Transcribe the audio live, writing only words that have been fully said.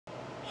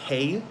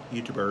Hey,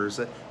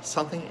 YouTubers,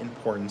 something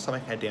important,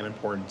 something kind of damn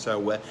important. So,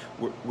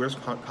 where's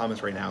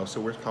comments right now? So,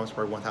 where's comments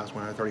for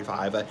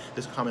 1,135?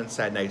 This comment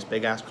said, nice,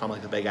 big ass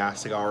comment like a big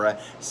ass cigar,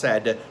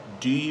 said,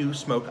 do you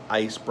smoke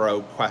ice,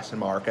 bro? Question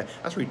mark.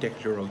 That's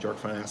ridiculous, you're a real jerk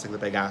for asking the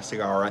big ass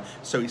cigar.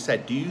 So he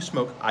said, do you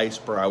smoke ice,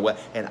 bro?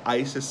 And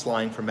ice is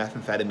slang for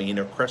methamphetamine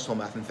or crystal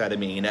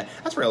methamphetamine.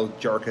 That's a real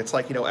jerk. It's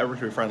like,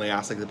 everyone's really friendly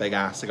asking the big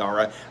ass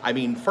cigar. I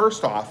mean,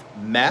 first off,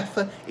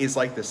 meth is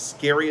like the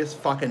scariest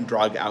fucking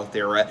drug out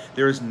there.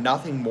 There is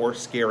nothing more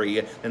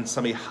scary than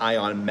somebody high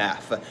on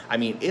meth. I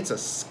mean, it's a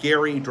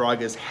scary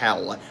drug as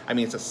hell. I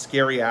mean, it's a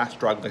scary ass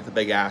drug like the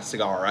big ass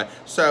cigar.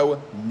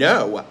 So,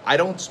 no, I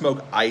don't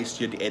smoke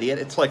ice, you idiot.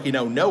 It's like,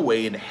 no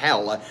way in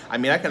hell. I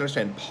mean, I can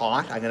understand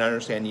pot, I can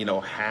understand,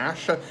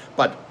 hash,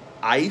 but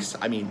ice,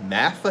 I mean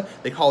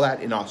meth, they call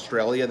that in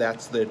Australia,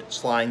 that's the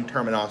slang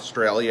term in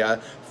Australia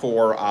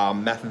for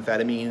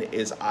methamphetamine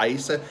is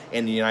ice.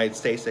 In the United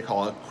States they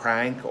call it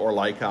crank, or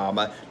like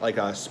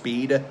a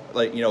speed,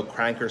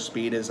 crank or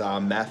speed is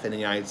meth in the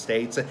United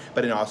States,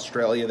 but in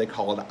Australia they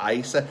call it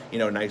ice,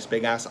 nice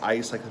big ass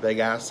ice like the big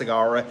ass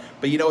cigar.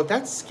 But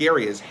that's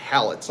scary as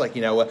hell. It's like,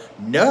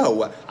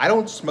 no, I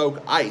don't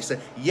smoke ice.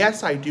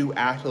 Yes, I do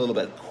act a little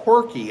bit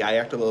quirky, I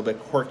act a little bit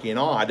quirky and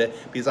odd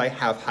because I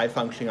have high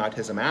functioning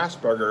autism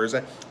Asperger's,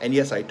 and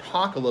yes, I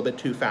talk a little bit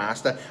too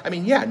fast. I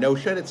mean, yeah, no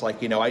shit, it's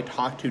like, I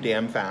talk too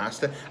damn fast.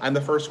 I'm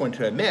the first one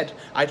to admit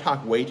I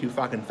talk way too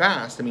fucking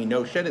fast. I mean,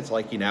 no shit, it's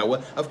like,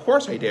 of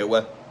course I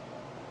do.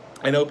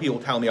 I know people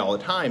tell me all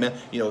the time,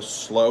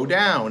 slow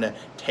down,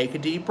 take a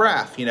deep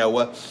breath,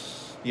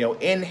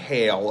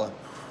 inhale,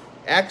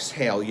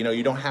 exhale,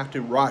 you don't have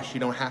to rush, you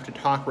don't have to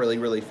talk really,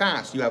 really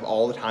fast. You have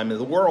all the time in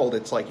the world.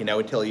 It's like,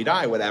 until you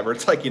die, whatever.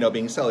 It's like,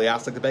 being silly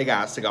ass like the big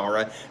ass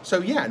cigar. So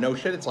yeah, no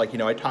shit, it's like,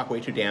 I talk way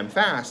too damn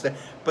fast,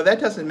 but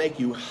that doesn't make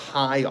you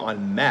high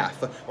on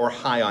meth or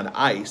high on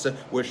ice,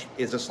 which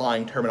is a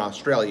slang term in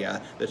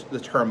Australia. The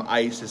term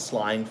ice is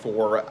slang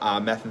for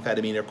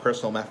methamphetamine or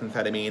crystal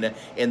methamphetamine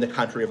in the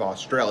country of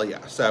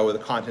Australia, so the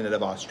continent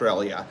of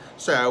Australia.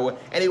 So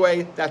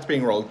anyway, that's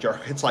being a real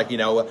jerk. It's like,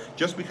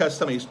 just because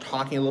somebody's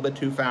talking a little bit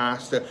too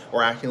fast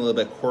or acting a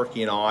little bit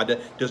quirky and odd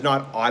does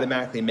not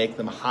automatically make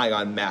them high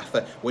on meth.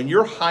 When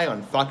you're high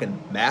on fucking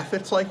meth,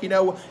 it's like,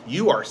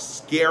 you are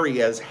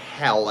scary as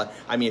hell.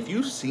 I mean, if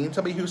you've seen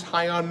somebody who's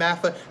high on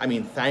meth, I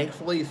mean,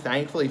 thankfully,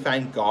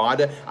 thank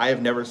God, I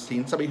have never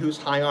seen somebody who's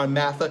high on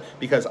meth,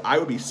 because I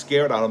would be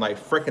scared out of my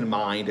frickin'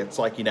 mind. It's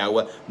like,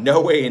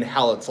 no way in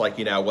hell. It's like,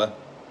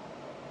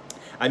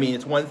 I mean,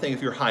 it's one thing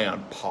if you're high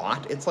on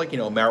pot. It's like,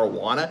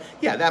 marijuana.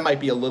 Yeah, that might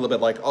be a little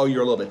bit like, oh,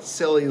 you're a little bit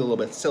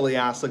silly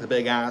ass like a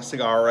big ass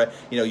cigar.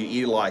 You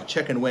eat a lot of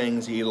chicken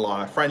wings, you eat a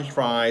lot of French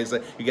fries,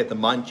 you get the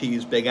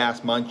munchies, big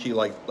ass munchie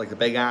like the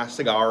big ass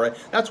cigar.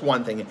 That's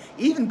one thing.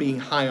 Even being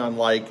high on,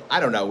 like, I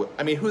don't know.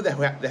 I mean, who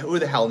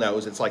the hell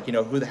knows? It's like,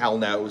 who the hell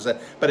knows?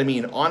 But I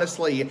mean,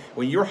 honestly,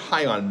 when you're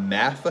high on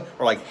meth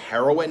or like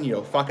heroin,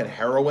 fucking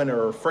heroin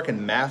or frickin'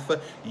 meth,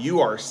 you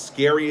are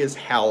scary as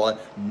hell.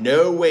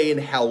 No way in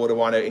hell would I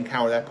want to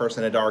encounter that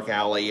person in a dark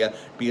alley,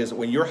 because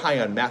when you're high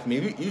on meth, I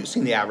mean, you've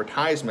seen the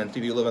advertisements.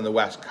 If you live on the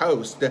West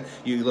Coast,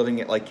 you're living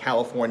at like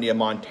California,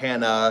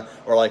 Montana,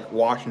 or like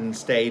Washington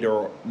State,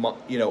 or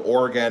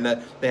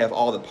Oregon, they have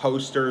all the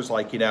posters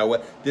like,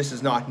 this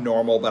is not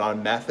normal, but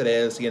on meth it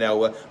is.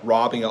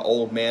 Robbing an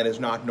old man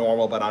is not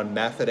normal, but on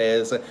meth it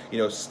is.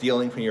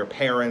 Stealing from your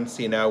parents,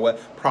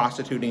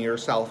 prostituting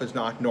yourself is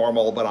not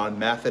normal, but on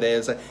meth it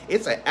is.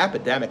 It's an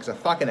epidemic. It's a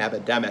fucking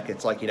epidemic.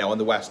 It's like, on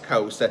the West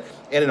Coast,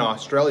 and in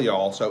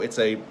Australia also, it's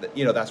a,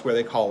 that's where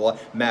they call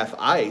meth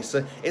ice.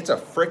 It's a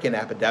freaking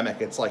epidemic.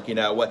 It's like,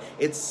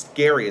 it's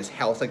scary as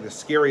hell. It's like the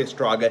scariest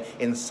drug.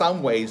 In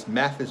some ways,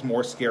 meth is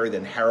more scary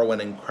than heroin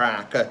and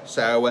crack.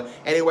 So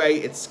anyway,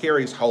 it's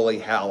scary as holy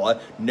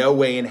hell. No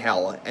way in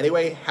hell.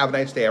 Anyway, have a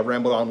nice day. I've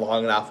rambled on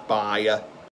long enough. Bye.